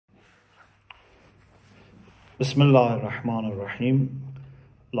بسم الله الرحمن الرحيم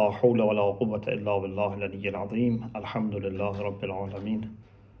لا حول ولا قوة إلا بالله العلي العظيم الحمد لله رب العالمين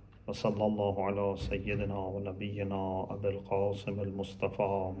وصلى الله على سيدنا ونبينا أبي القاسم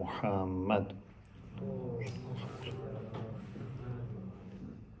المصطفى محمد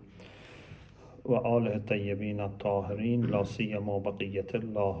وآله الطيبين الطاهرين لا سيما بقية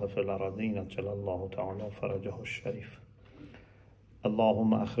الله في الأرضين جل الله تعالى فرجه الشريف.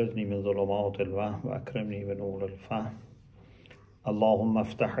 اللهم أخرجني من ظلمات الوهم وأكرمني بنور الفهم. اللهم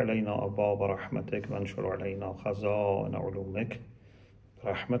افتح علينا أبواب رحمتك وانشر علينا خزائن علومك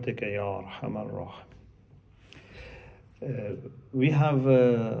برحمتك يا أرحم الراحمين. We have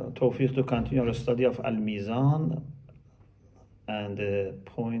tawfiq to continue our study of al-Mizan, and the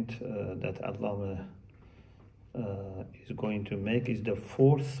point that Allamah is going to make is the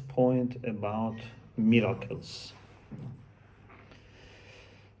fourth point about miracles.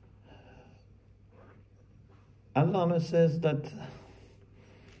 Allamah says that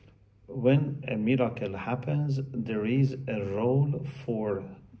when a miracle happens, there is a role for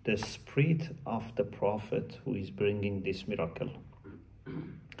the spirit of the Prophet who is bringing this miracle.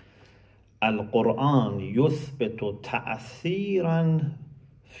 al-Qur'an yuthbitu ta'athiran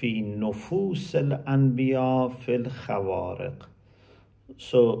fi nufus al-anbiya fil khawariq.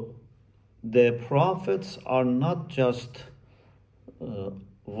 So the prophets are not just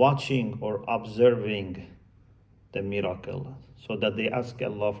watching or observing the miracle, so that they ask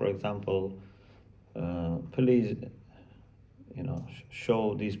Allah, for example, please,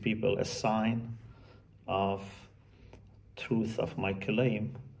 show these people a sign of truth of my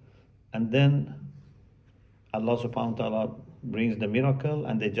claim, and then Allah subhanahu wa ta'ala brings the miracle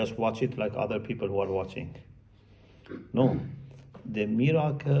and they just watch it like other people who are watching. No, the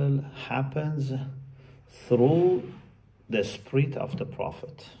miracle happens through the spirit of the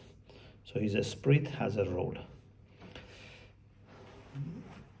Prophet. So his spirit has a role.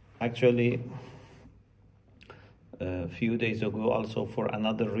 Actually, a few days ago also, for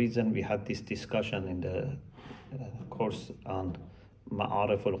another reason, we had this discussion in the course on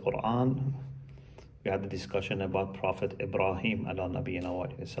Ma'arif al-Qur'an. We had a discussion about Prophet Ibrahim ala nabiyina wa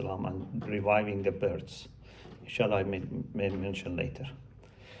alayhi salam and reviving the birds. Inshallah, I may mention later.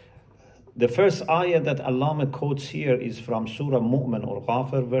 The first ayah that Allamah quotes here is from Surah Mu'min or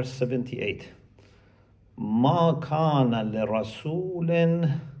Ghafir, verse 78. Ma kana li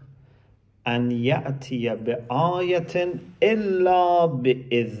rasulin an ya'tiya bi'ayatin illa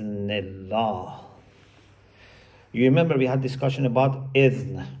bi'idhnillah. You remember we had discussion about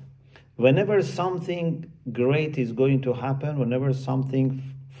idhn. Whenever something great is going to happen, whenever something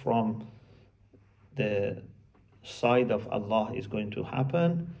from the side of Allah is going to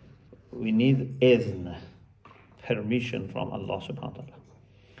happen, we need idhn, permission from Allah subhanahu wa ta'ala.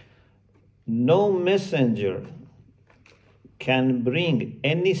 No messenger can bring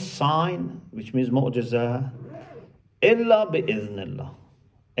any sign, which means mu'jizah, illa bi'idhnillah,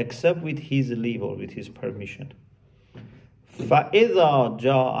 except with his leave or with his permission. فَإِذَا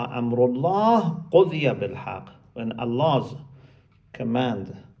جَاءَ أَمْرُ اللَّهِ قُضِيَ بِالْحَقِّ. When Allah's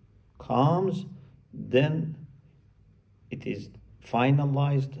command comes, then it is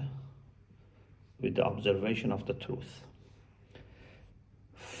finalized with the observation of the truth.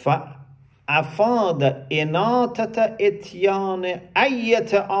 أَفَادَ إِنَاتَةَ إِتْيَانِ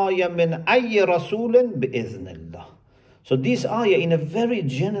أَيَّةَ آيَةٍ مِنْ أَيِّ رَسُولٍ بِإِذْنِ اللَّهِ. So this ayah in a very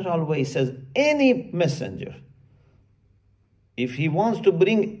general way says any messenger, if he wants to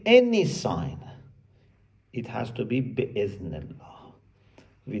bring any sign, it has to be bi'idhnillah,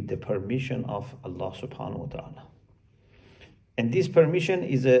 with the permission of Allah subhanahu wa ta'ala. And this permission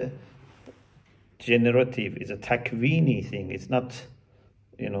is a generative, is a takwini thing. It's not,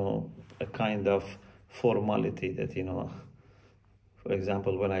 a kind of formality that, for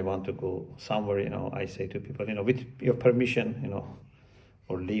example, when I want to go somewhere, I say to people, with your permission,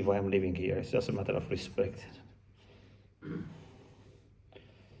 or leave, I am living here. It's just a matter of respect.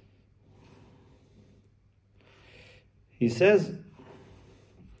 He says,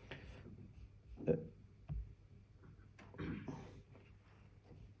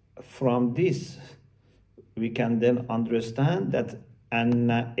 from this, we can then understand that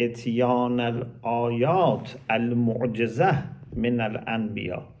أن إتيان الآيات المعجزة من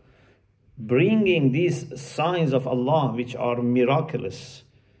الأنبياء, bringing these signs of Allah which are miraculous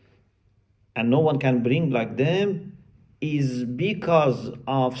and no one can bring like them, is because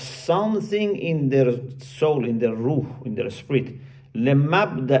of something in their soul, in their ruh, in their spirit.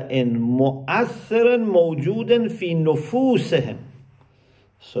 لمبدأ مؤثر موجود في نفوسهم.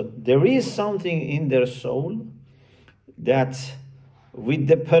 So there is something in their soul that with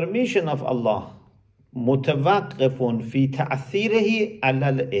the permission of Allah متوقف في تأثيره على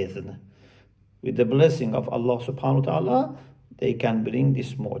الإذن. With the blessing of Allah subhanahu wa ta'ala, they can bring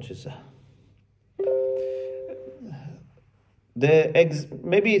this mu'jiza.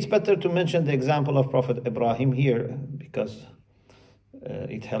 Maybe it's better to mention the example of Prophet Ibrahim here because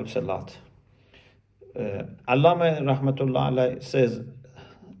it helps a lot. Allamah Rahmatullah Alayh says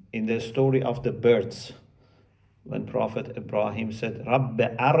in the story of the birds, when Prophet Ibrahim said,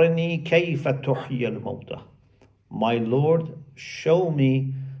 Rabbi arni kayfa tuhyi al-mawta. My Lord, show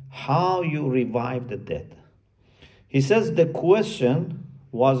me how you revive the dead. He says the question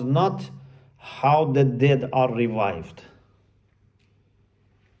was not how the dead are revived.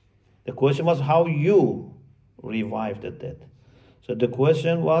 The question was how you revive the dead. So the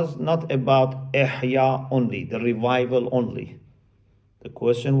question was not about ihya only, the revival only. The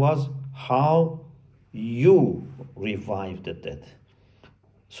question was how you revive the dead.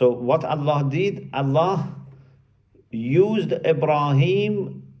 So what Allah did, Allah used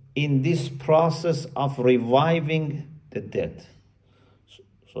Ibrahim in this process of reviving the dead.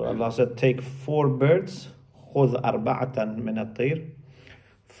 So Allah said, take 4 birds, خُذْ أَرْبَعَةً مِنَ الطَّيْرِ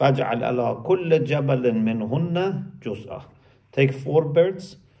فَاجْعَلْ عَلَى كُلِّ جَبَلٍ مِّنْهُنَّ جُزْءًا. Take 4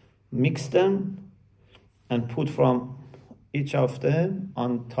 birds, mix them, and put from each of them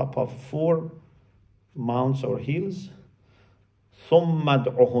on top of 4 mounts or hills. ثُمَّ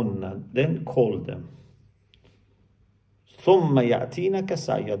ادْعُهُنَّ. Then call them. ثُمَّ يَأْتِينَكَ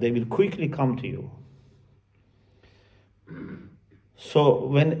سَعْيًا. They will quickly come to you. So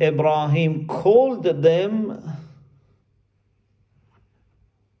when Ibrahim called them,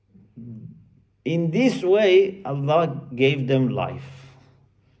 in this way Allah gave them life.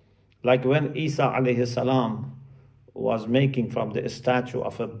 Like when Isa alayhi salam was making from the statue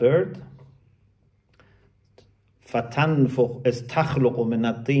of a bird, فَتَنْفُخ اسْتَخْلُقُ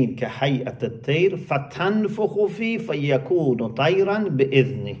مِنَ الطِّينِ كَحَيْئَةِ الطَّيْرِ فَتَنْفُخُ فِي فَيَكُونُ طَيْرًا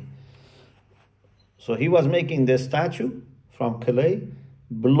بِإِذْنِهِ. So he was making the statue from clay,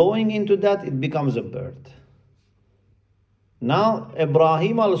 blowing into that, it becomes a bird. Now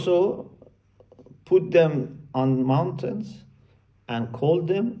Ibrahim also put them on mountains and called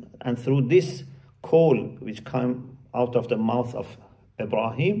them, and through this call which came out of the mouth of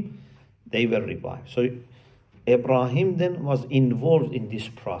Ibrahim, they were revived. So Ibrahim then was involved in this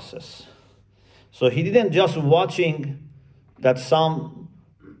process. So he didn't just watching that some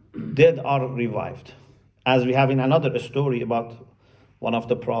dead are revived, as we have in another story about one of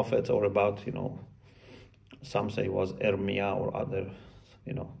the prophets, or about, some say it was Ermiah or other,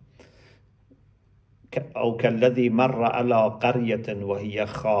 أو كالذي مر على قرية وهي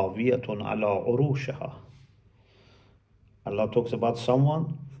خاوية على عروشها. Allah talks about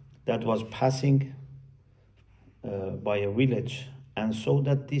someone that was passing by a village and saw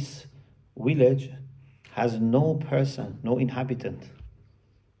that this village has no person, no inhabitant.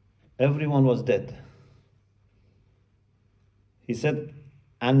 Everyone was dead. He said,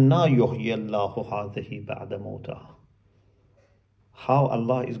 أَنَّا يُحْيِي اللَّهُ هَذِهِ بَعْدَ مَوْتَهَا. How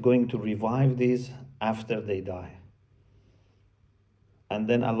Allah is going to revive these after they die. And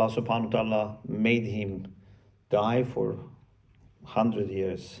then Allah subhanahu wa ta'ala made him die for 100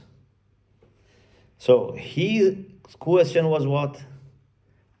 years. So his question was what?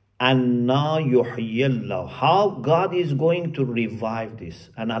 Anna yuhyillah. How God is going to revive this.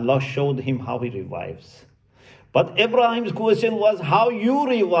 And Allah showed him how he revives. But Abraham's question was how you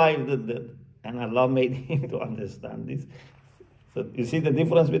revive the dead. And Allah made him to understand this. So you see the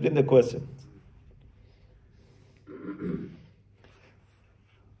difference between the questions.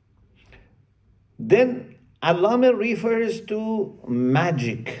 Then Allamah refers to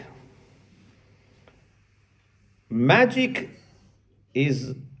magic. Magic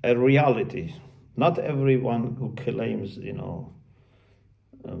is a reality. Not everyone who claims,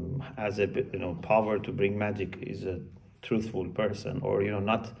 has a power to bring magic is a truthful person, or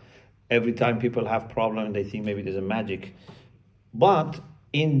not every time people have problems they think maybe there's a magic. But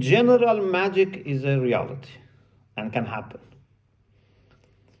in general, magic is a reality and can happen.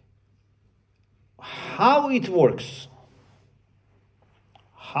 How it works,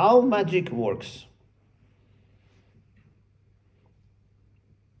 how magic works.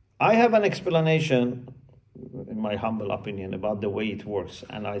 I have an explanation, in my humble opinion, about the way it works,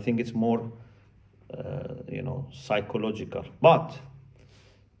 and I think it's more, psychological. But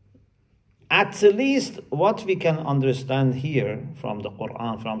at least what we can understand here from the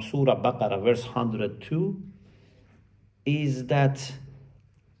Qur'an, from Surah Baqarah, verse 102, is that,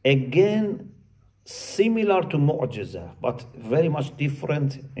 again, similar to mu'jiza, but very much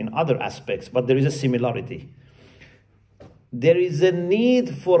different in other aspects, but there is a similarity. there is a need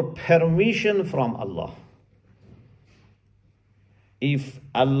for permission from Allah. If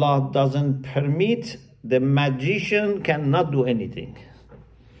Allah doesn't permit, the magician cannot do anything.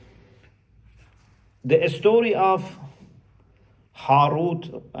 The story of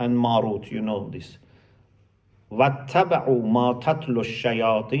Harut and Marut, you know this. وَاتَّبَعُوا مَا تَتْلُو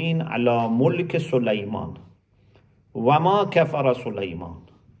الشَّيَاطِينَ عَلَى مُلْكِ سُلَيْمَانَ وَمَا كَفَرَ سُلَيْمَانَ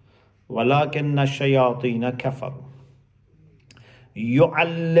وَلَكِنَّ الشَّيَاطِينَ كَفَرُوا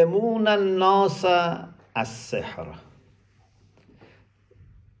يُعَلِّمُونَ النَّاسَ السِّحْرَ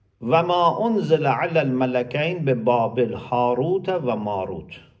وَمَا أُنزِلَ عَلَى الْمَلَكَيْنِ بِبَابِلَ هَارُوتَ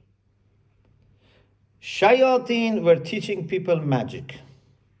وَمَارُوتَ. Shayateen were teaching people magic.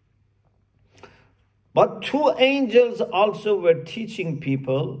 But two angels also were teaching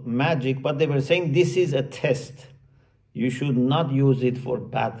people magic, but they were saying this is a test. You should not use it for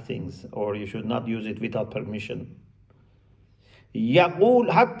bad things, or you should not use it without permission. يَقُولُ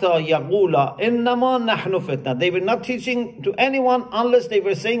حَتَّى يَقُولَ إِنَّمَا نَحْنُ فِتْنَةً. They were not teaching to anyone unless they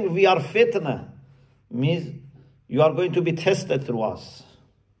were saying we are fitna. Means you are going to be tested through us.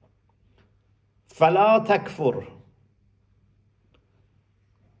 فَلَا تَكْفُرْ.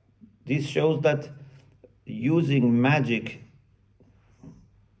 This shows that using magic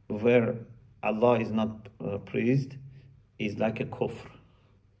where Allah is not pleased is like a kufr.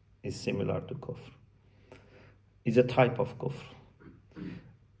 Is similar to kufr. Is a type of kufr.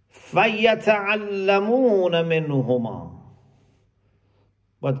 فَيَتَعَلَّمُونَ مِنْهُمَا.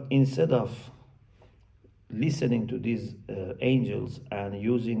 But instead of listening to these angels and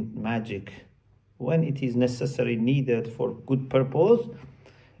using magic when it is necessary, needed for good purpose,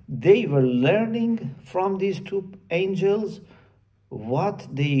 they were learning from these two angels what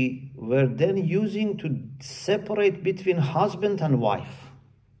they were then using to separate between husband and wife.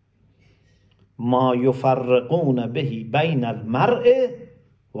 مَا يُفَرِّقُونَ بِهِ بَيْنَ الْمَرْءِ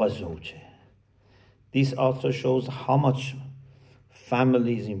وَزَوْجِهِ. This also shows how much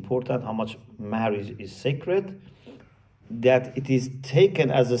family is important, how much marriage is sacred, that it is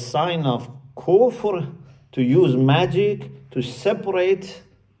taken as a sign of kufr to use magic to separate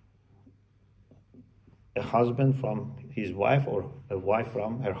a husband from his wife or a wife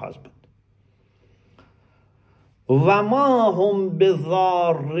from her husband. وَمَا هُمْ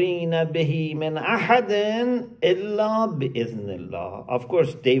بِضَارِّينَ بِهِ مِنْ أَحَدٍ إِلَّا بِإِذْنِ اللَّهِ. Of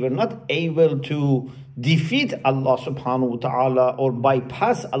course, they were not able to defeat Allah subhanahu wa ta'ala or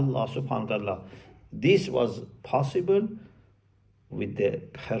bypass Allah subhanahu wa ta'ala. This was possible with the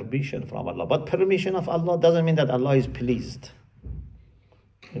permission from Allah. But permission of Allah doesn't mean that Allah is pleased.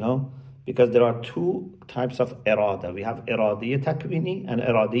 You know, because there are two types of irada. We have iradiyya takwini and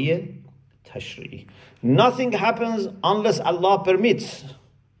iradiyya tashri'i. Nothing happens unless Allah permits.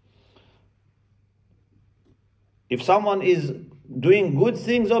 If someone is doing good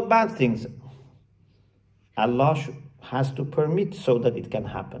things or bad things, Allah has to permit so that it can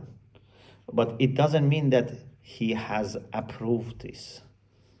happen. But it doesn't mean that He has approved this.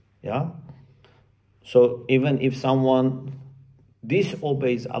 Yeah? So even if someone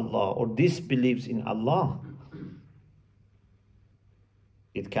disobeys Allah or disbelieves in Allah,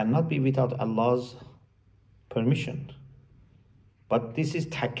 it cannot be without Allah's permission. But this is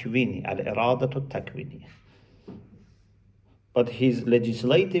takwini, al-iradatu takwini. But His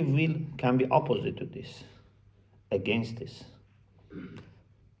legislative will can be opposite to this, against this.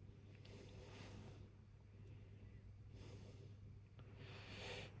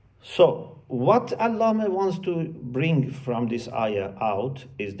 So, what Allamah wants to bring from this ayah out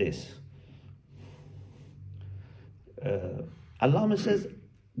is this. Allamah says,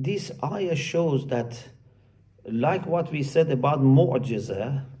 this ayah shows that, like what we said about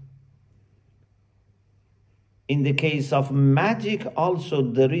mu'jiza, in the case of magic also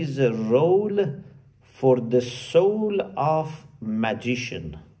there is a role for the soul of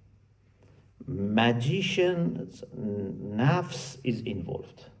magician. Magician's nafs is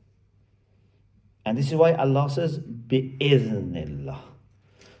involved. And this is why Allah says, bi-idhnillah.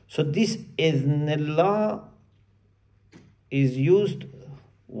 So this idhnillah is used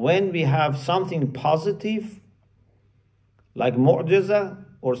when we have something positive, like mu'jiza,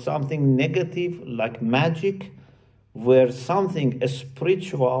 or something negative, like magic, where something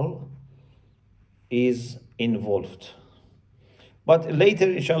spiritual is involved. But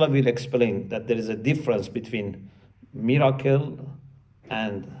later, inshallah, we'll explain that there is a difference between miracle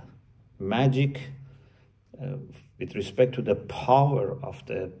and magic with respect to the power of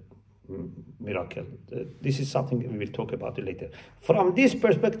the miracle. This is something we will talk about later. From this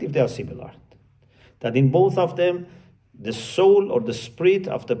perspective, they are similar. That in both of them, the soul or the spirit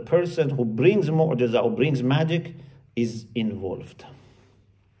of the person who brings mu'jiza or brings magic is involved.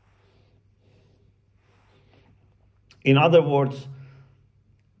 In other words,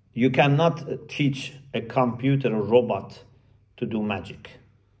 you cannot teach a computer, a robot, to do magic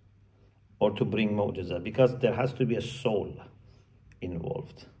or to bring mu'jiza, because there has to be a soul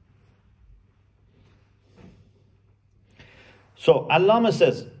involved. So Allama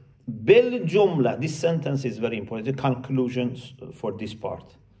says, Bil jumla, this sentence is very important, the conclusions for this part.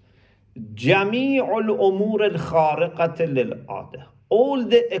 Jami'ul umur al-khariqat lil-'ada. All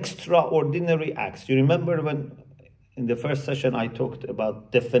the extraordinary acts. You remember when in the first session I talked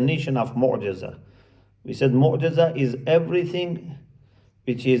about definition of mu'jiza. We said mu'jiza is everything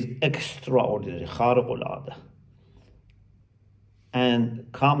which is extraordinary, khariqul 'ada,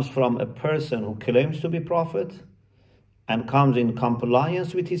 and comes from a person who claims to be prophet and comes in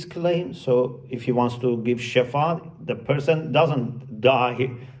compliance with his claim. So if he wants to give shafa, the person doesn't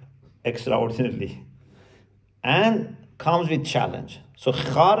die extraordinarily and comes with challenge. So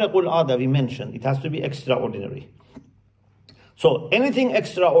khariqul 'ada, we mentioned, it has to be extraordinary. So anything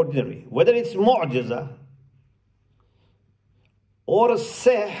extraordinary, whether it's mu'jiza or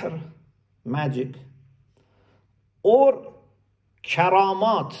sihr, magic, or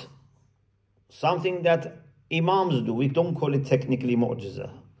karamat, something that imams do, we don't call it technically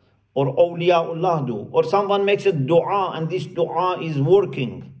mu'jiza, or awliyaullah do, or someone makes a dua and this dua is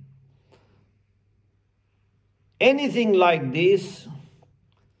working. Anything like this,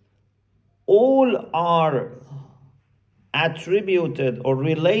 all are attributed or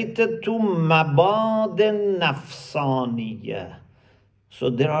related to mabad nafsaniyah. So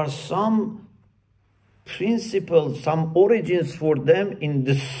there are some principles, some origins for them in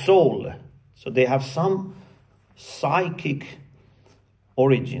the soul. So they have some psychic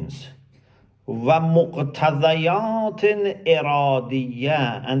origins. وَمُقْتَضَيَاتٍ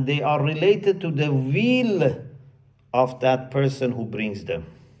إِرَادِيَّةٍ, and they are related to the will of that person who brings them.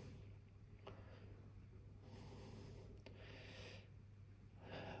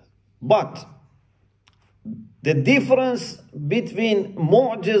 But the difference between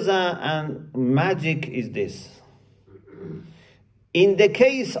mu'jiza and magic is this. In the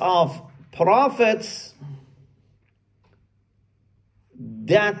case of prophets,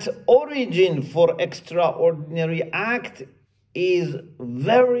 that origin for extraordinary act is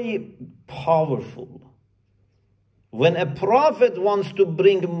very powerful. When a prophet wants to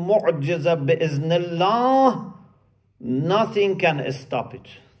bring mu'jiza bi'iznillah, nothing can stop it.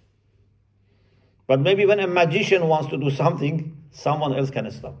 But maybe when a magician wants to do something, someone else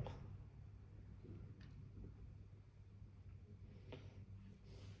can stop.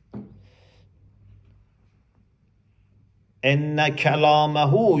 Inna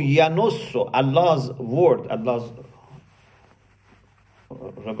kalamahu yanussu, Allah's word, Allah's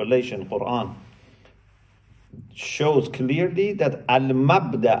revelation, Qur'an, shows clearly that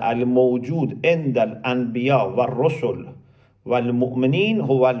al-mabda al-mawjud inda al-anbiya wal-rusul wal-mu'minin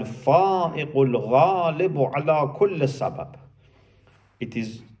huwa al-fa'iq al-ghalib ala kull sabab. It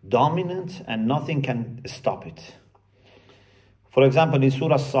is dominant and nothing can stop it. For example, in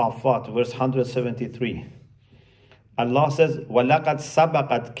Surah Safat, verse 173, Allah says, وَلَقَدْ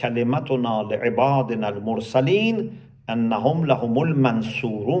سَبَقَتْ كَلِمَتُنَا لِعِبَادِنَا الْمُرْسَلِينَ أَنَّهُمْ لَهُمُ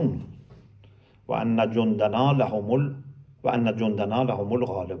الْمَنْصُورُونَ وَأَنَّ جُنْدَنَا لَهُمُ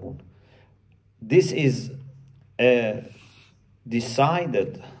الْغَالِبُونَ. This is a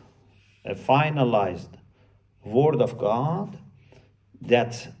decided, a finalized word of God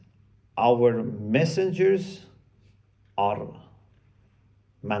that our messengers are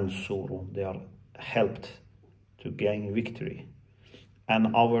mansurun, they are helped to gain victory,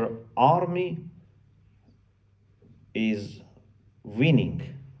 and our army is winning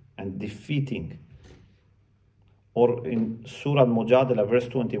and defeating. Or in Surah Al-Mujadala, verse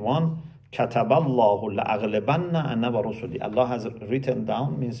 21, Kataballahu la'aghlabanna ana wa rusuli. Allah has written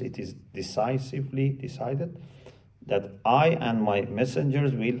down, means it is decisively decided, that I and my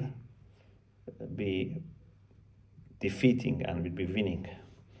messengers will be defeating and will be winning.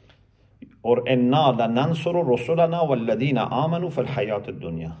 Or inna lanansuru rusulana walladina amanu fil hayat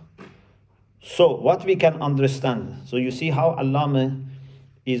ad-dunya. So what we can understand, so you see how Allamah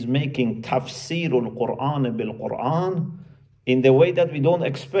is making tafsirul Qur'an bil Qur'an in the way that we don't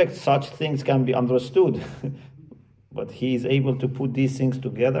expect such things can be understood. But he is able to put these things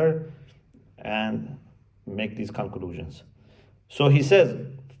together and make these conclusions. So he says,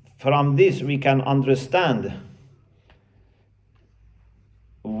 from this we can understand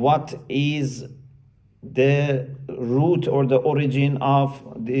what is the root or the origin of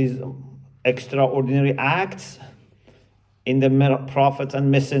these extraordinary acts in the prophets and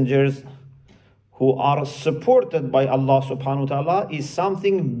messengers who are supported by Allah subhanahu wa ta'ala is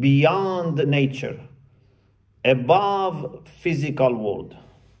something beyond nature, above physical world.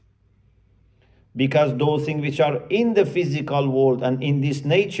 Because those things which are in the physical world and in this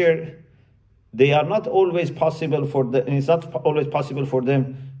nature, they are not always possible for it's not always possible for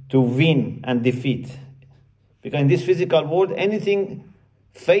them to win and defeat. Because in this physical world, anything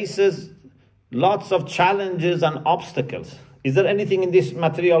faces lots of challenges and obstacles. Is there anything in this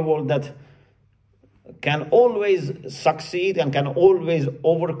material world that can always succeed and can always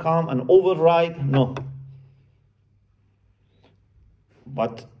overcome and override? No.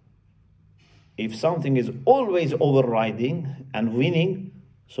 But if something is always overriding and winning,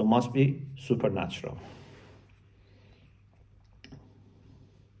 so must be supernatural.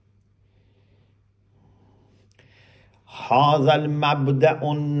 هذا المبدأ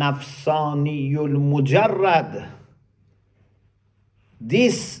النفساني المجرد.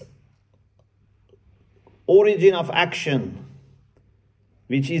 This origin of action,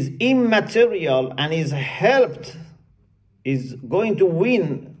 which is immaterial and is helped, is going to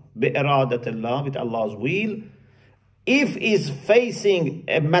win بإرادة الله, with Allah's will. If is facing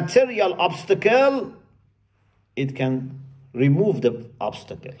a material obstacle, it can remove the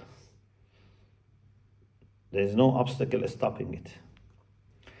obstacle. There is no obstacle stopping it.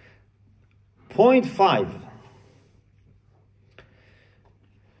 Point 5.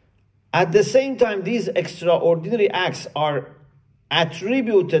 At the same time, these extraordinary acts are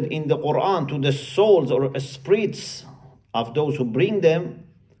attributed in the Quran to the souls or spirits of those who bring them.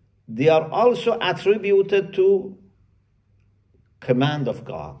 They are also attributed to command of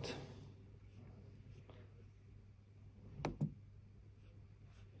God.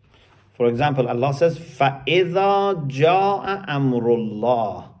 For example, Allah says, فَإِذَا جَاءَ أَمْرُ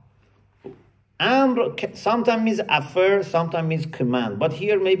اللَّهِ. Amr sometimes means affair, sometimes means command. But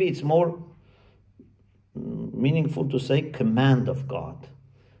here maybe it's more meaningful to say command of God.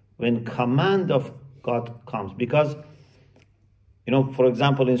 When command of God comes. Because, for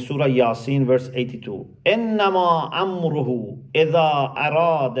example, in Surah Yasin, verse 82, إِنَّمَا أَمْرُهُ إِذَا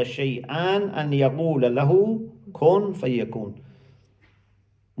أَرَادَ شَيْئًا أَنْ يَقُولَ لَهُ كُنْ فَيَكُونَ.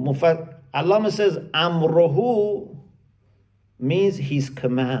 Allah says, Amruhu means his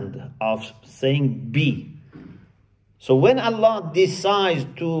command of saying be. So when Allah decides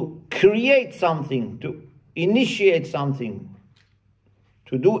to create something, to initiate something,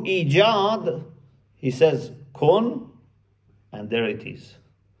 to do ijad, he says, kun, and there it is.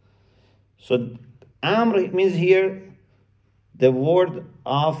 So Amr means here the word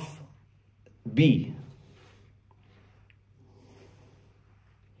of be.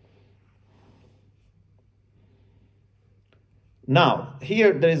 Now,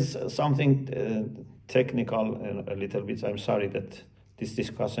 here there is something technical a little bit. I'm sorry that this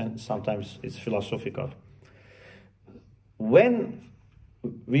discussion sometimes is philosophical. When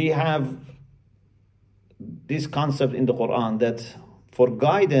we have this concept in the Quran that for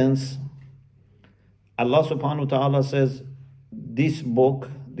guidance, Allah subhanahu wa ta'ala says, this book,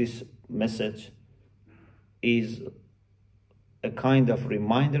 this message is a kind of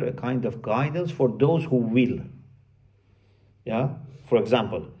reminder, a kind of guidance for those who will. Yeah, for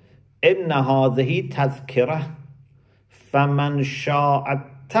example, إِنَّ هَذِهِ تَذْكِرَةٌ فَمَنْ شَاءَ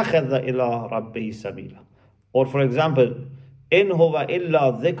اتَّخَذَ إِلَىٰ رَبِّهِ سَبِيلًا. Or for example, إِنْ هُوَ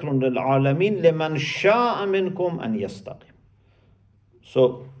إِلَّا ذِكْرٌ لِلْعَالَمِينَ لِمَنْ شَاءَ مِنْكُمْ أَنْ يَسْتَقِيمَ.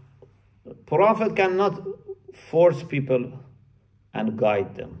 So, Prophet cannot force people and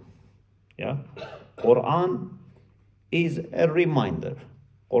guide them. Yeah, Quran is a reminder.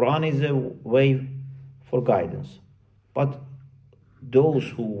 Quran is a way for guidance. But those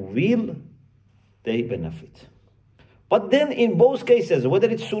who will, they benefit. But then in both cases, whether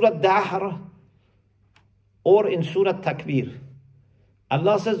it's Surah Dahr or in Surah Takbir,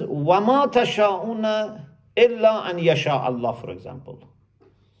 Allah says, وَمَا تَشَاءُونَ إِلَّا أَنْ يَشَاءَ Allah, for example.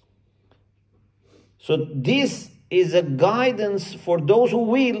 So this is a guidance for those who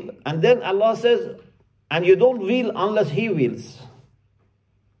will, and then Allah says, and you don't will unless He wills.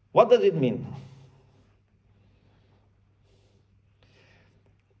 What does it mean?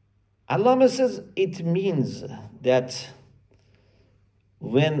 Allah says it means that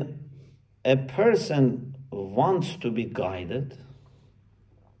when a person wants to be guided,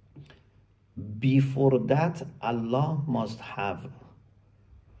 before that Allah must have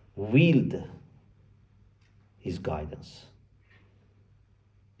willed His guidance.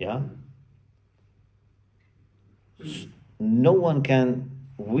 Yeah? No one can,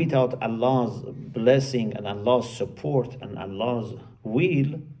 without Allah's blessing and Allah's support and Allah's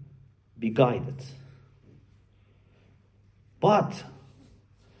will, be guided. But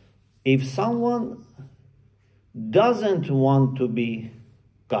if someone doesn't want to be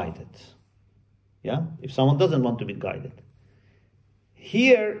guided, yeah, if someone doesn't want to be guided,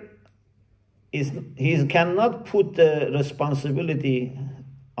 here is he cannot put the responsibility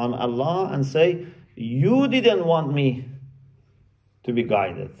on Allah and say, you didn't want me to be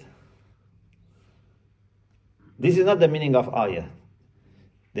guided. This is not the meaning of ayah.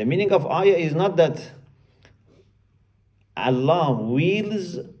 The meaning of ayah is not that Allah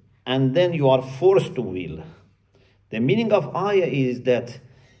wills and then you are forced to will. The meaning of ayah is that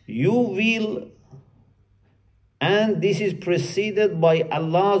you will, and this is preceded by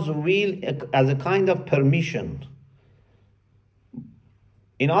Allah's will as a kind of permission.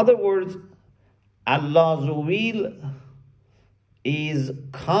 In other words, Allah's will is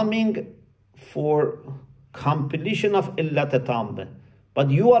coming for completion of illat tamma, but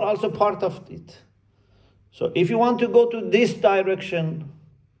you are also part of it. So if you want to go to this direction,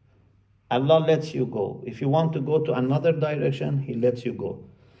 Allah lets you go. If you want to go to another direction, He lets you go.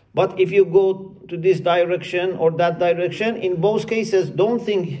 But if you go to this direction or that direction, in both cases, don't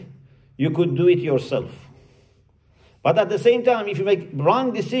think you could do it yourself. But at the same time, if you make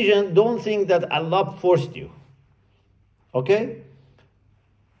wrong decision, don't think that Allah forced you. Okay?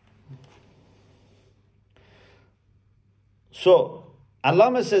 So,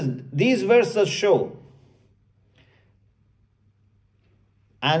 Allamah says, these verses show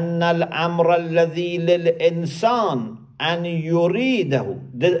أن الأمر الذي للإنسان أن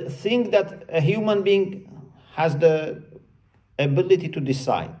يريده, the thing that a human being has the ability to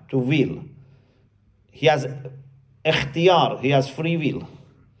decide, to will. He has ikhtiyar, he has free will.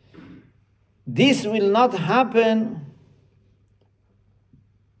 This will not happen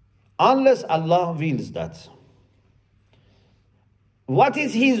unless Allah wills that. What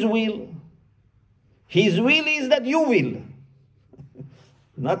is His will? His will is that you will.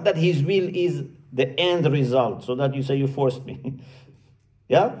 Not that His will is the end result, so that you say you forced me.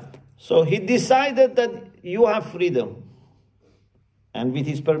 Yeah? So He decided that you have freedom. And with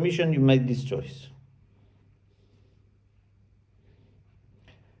His permission, you make this choice.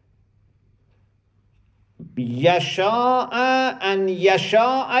 Yasha'a and yasha'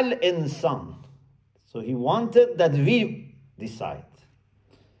 al-insan. So He wanted that we decide.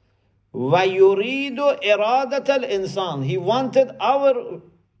 وَيُرِيدُ إِرَادَةَ الْإِنسان. He wanted our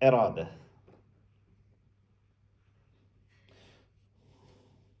irada.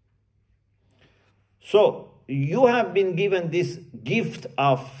 So, you have been given this gift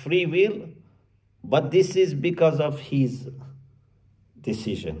of free will, but this is because of His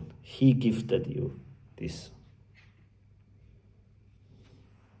decision. He gifted you this.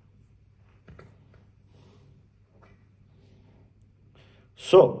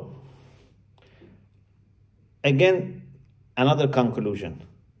 So, again, another conclusion.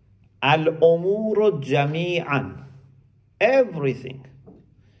 Al-umuru jami'an. Everything.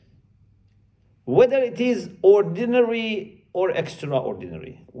 Whether it is ordinary or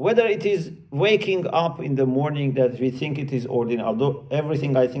extraordinary. Whether it is waking up in the morning that we think it is ordinary. Although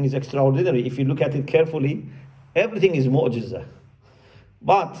everything I think is extraordinary. If you look at it carefully, everything is mu'jiza.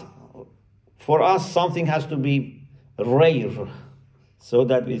 But for us, something has to be rare so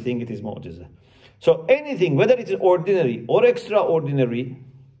that we think it is mu'jiza. So anything, whether it is ordinary or extraordinary,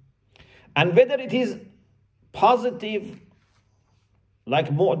 and whether it is positive, like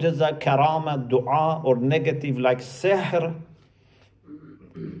mu'jiza, karama, dua, or negative, like sihr,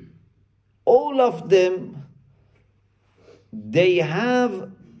 all of them, they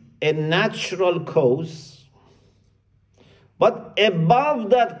have a natural cause, but above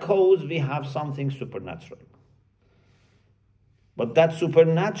that cause, we have something supernatural. But that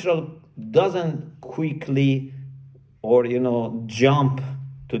supernatural doesn't quickly or, jump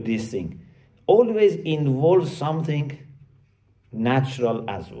to this thing. Always involves something natural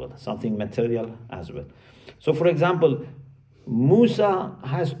as well, something material as well. So, for example, Musa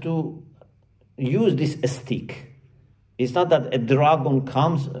has to use this stick. It's not that a dragon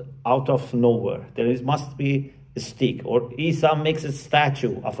comes out of nowhere. Must be a stick. Or Isa makes a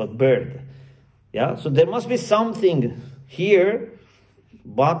statue of a bird. Yeah, so there must be something here,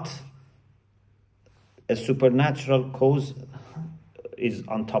 but a supernatural cause is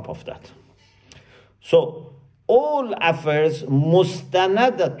on top of that. So, all affairs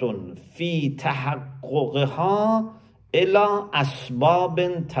mustanadatun fi tahaqquqha ila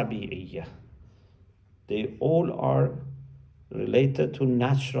asbab tabi'iyyah. They all are related to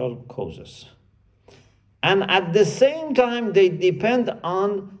natural causes. And at the same time, they depend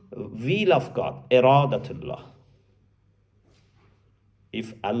on will of God, iradatullah.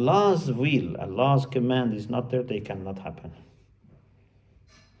 If Allah's will, Allah's command is not there, they cannot happen.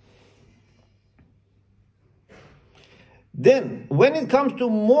 Then, when it comes to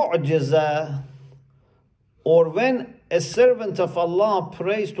mu'jiza, or when a servant of Allah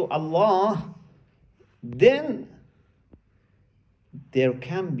prays to Allah, then there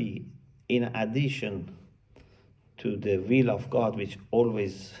can be, in addition to the will of God, which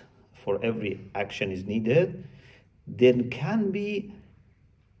always for every action is needed, there can be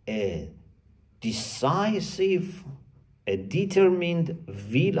a decisive, a determined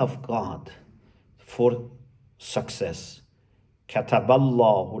will of God for success. كتب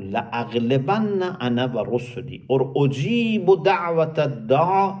الله لأغلبن أنا ورسلي or أجيب دعوة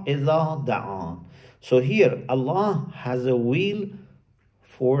الداع إذا دعان. So here Allah has a will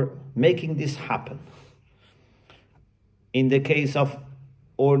for making this happen. In the case of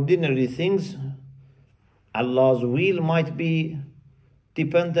ordinary things, Allah's will might be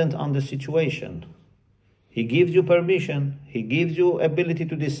dependent on the situation. He gives you permission, He gives you ability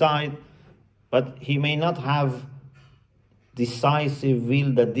to decide, but He may not have decisive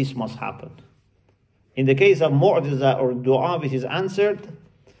will that this must happen. In the case of mu'jiza or dua which is answered,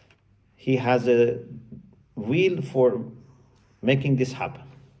 He has a will for making this happen.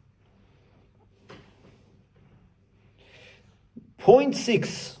 Point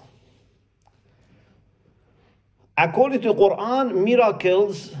 6. According to the Qur'an,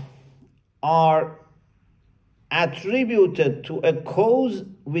 miracles are attributed to a cause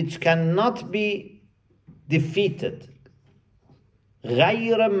which cannot be defeated.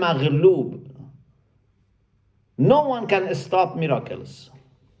 غير مغلوب. No one can stop miracles.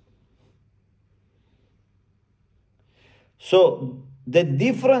 So the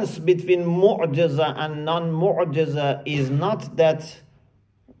difference between mu'jiza and non-mu'jiza is not that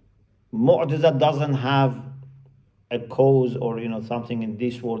mu'jiza doesn't have a cause or something in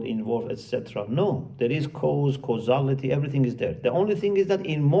this world involved, etc. No, there is cause, causality, everything is there. The only thing is that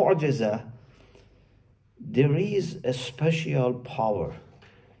in mu'jiza there is a special power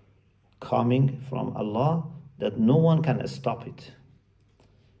coming from Allah that no one can stop it.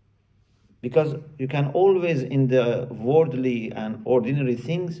 Because you can always, in the worldly and ordinary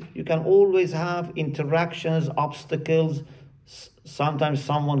things, you can always have interactions, obstacles. Sometimes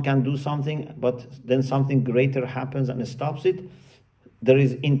someone can do something, but then something greater happens and stops it. There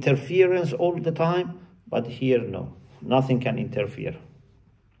is interference all the time, but here, no. Nothing can interfere.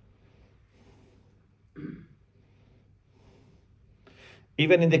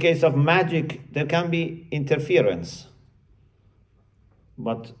 Even in the case of magic, there can be interference.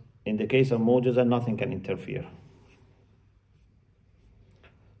 But in the case of mu'jiza, nothing can interfere.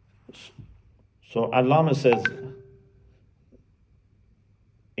 So Allamah says,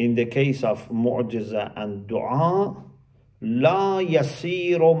 in the case of mu'jiza and dua, la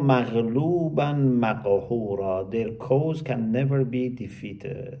yasiru maghluban maqhura. Their cause can never be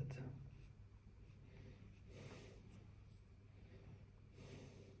defeated.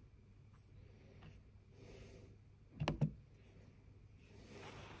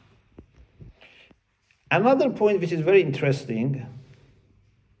 Another point which is very interesting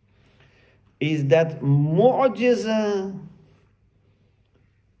is that mu'jiza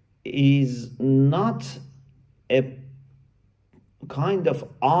is not a kind of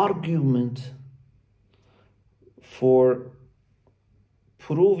argument for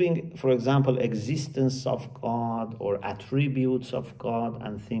proving, for example, existence of God or attributes of God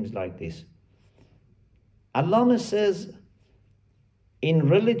and things like this. Allamah says, in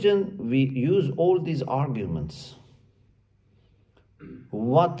religion, we use all these arguments.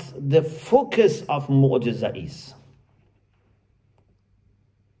 What the focus of mu'jiza is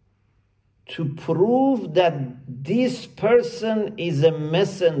to prove that this person is a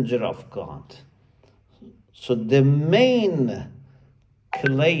messenger of God. So the main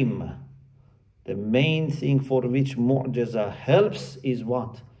claim, the main thing for which mu'jiza helps is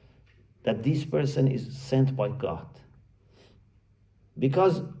what? That this person is sent by God.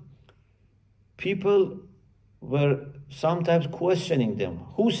 Because people were sometimes questioning them.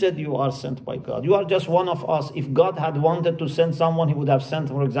 Who said you are sent by God? You are just one of us. If God had wanted to send someone, He would have sent,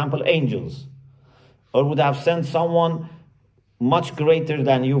 for example, angels. Or would have sent someone much greater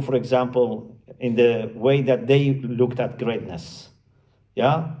than you, for example, in the way that they looked at greatness.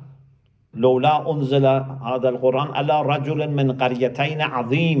 Yeah? لولا أنزل هذا القرآن على رجل من قريتين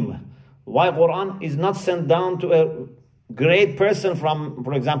عظيم. Why Quran is not sent down to a great person from,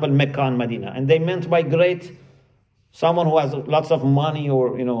 for example, Mecca and Medina. And they meant by great, someone who has lots of money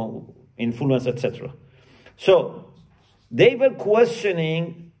or, influence, etc. So they were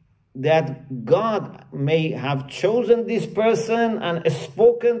questioning that God may have chosen this person and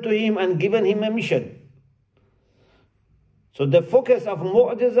spoken to him and given him a mission. So the focus of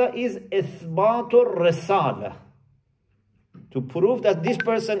mu'jiza is ithbatur risala. to prove that this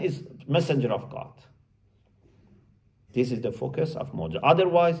person is messenger of God. This is the focus of Mu'jiza.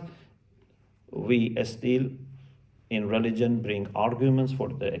 Otherwise, we still in religion bring arguments for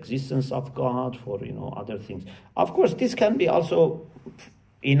the existence of God, for other things. Of course, this can be also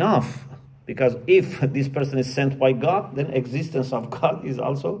enough, because if this person is sent by God, then existence of God is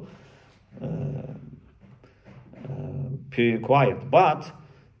also required. But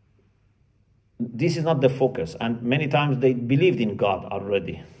this is not the focus, and many times they believed in God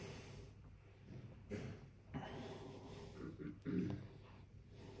already.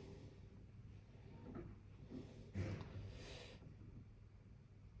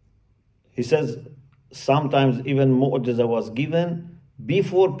 He says sometimes even mu'jiza was given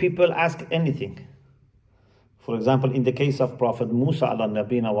before people ask anything. For example, in the case of Prophet Musa ala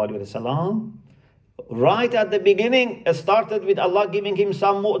nabina wa alayhi salam, right at the beginning, it started with Allah giving him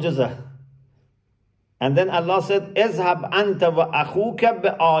some mu'jiza. And then Allah said, "Izhab anta wa akhuka bi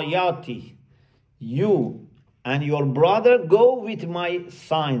ayati." You and your brother go with my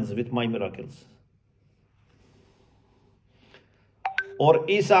signs, with my miracles. Or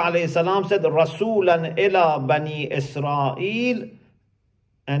Isa alayhi salam said, "Rasulan ila bani Israel,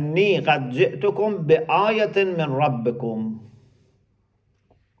 anni qad ji'tukum bi ayatin min rabbikum."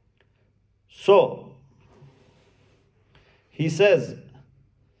 So, he says,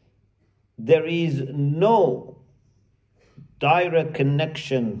 there is no direct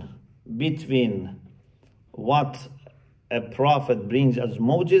connection between what a prophet brings as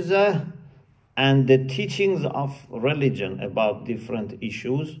mu'jiza and the teachings of religion about different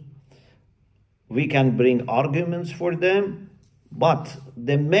issues. We can bring arguments for them, but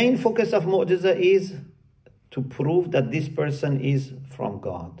the main focus of mu'jiza is to prove that this person is from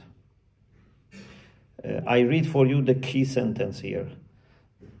God. I read for you the key sentence here.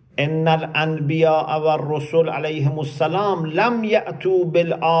 إن الأنبياء والرسل عليهم السلام لم يأتوا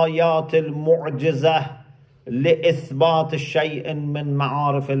بالآيات المعجزة لإثبات شيء من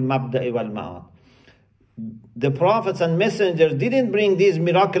معارف المبدأ والمعاد. The prophets and messengers didn't bring these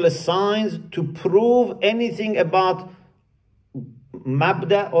miraculous signs to prove anything about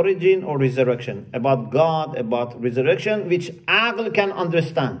mabda, origin or resurrection, about God, about resurrection, which aql can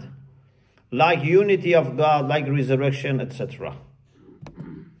understand, like unity of God, like resurrection, etc.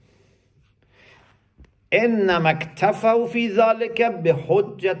 إنما اكتفوا في ذلك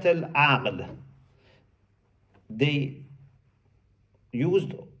بحجة العقل. They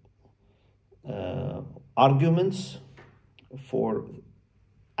used arguments for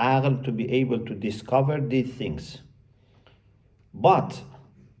aql to be able to discover these things. But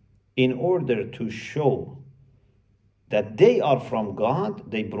in order to show that they are from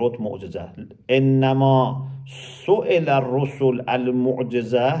God, they brought mu'jiza. إنما سئل الرسل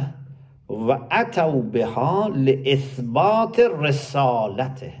المعجزة وَأَتَوْا بِهَا لِإِثْبَاتِ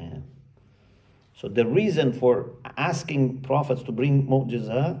رِسَالَتِهِمْ. So the reason for asking prophets to bring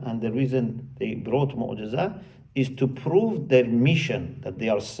mu'jiza, and the reason they brought mu'jiza, is to prove their mission, that they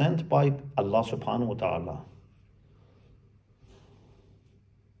are sent by Allah subhanahu wa ta'ala.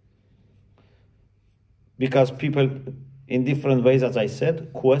 Because people, in different ways, as I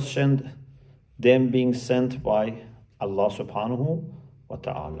said, questioned them being sent by Allah subhanahu wa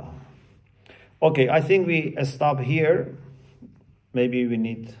ta'ala. Okay, I think we stop here. Maybe we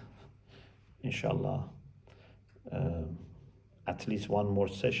need, inshallah, at least one more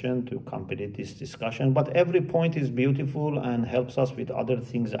session to complete this discussion. But every point is beautiful and helps us with other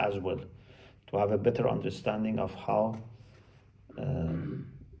things as well, to have a better understanding of how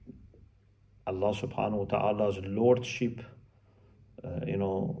Allah subhanahu wa ta'ala's lordship,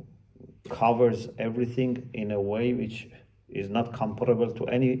 covers everything in a way which is not comparable to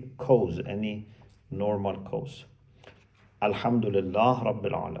any cause, any normal cause. Alhamdulillah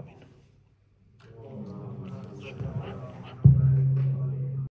Rabbil Alameen.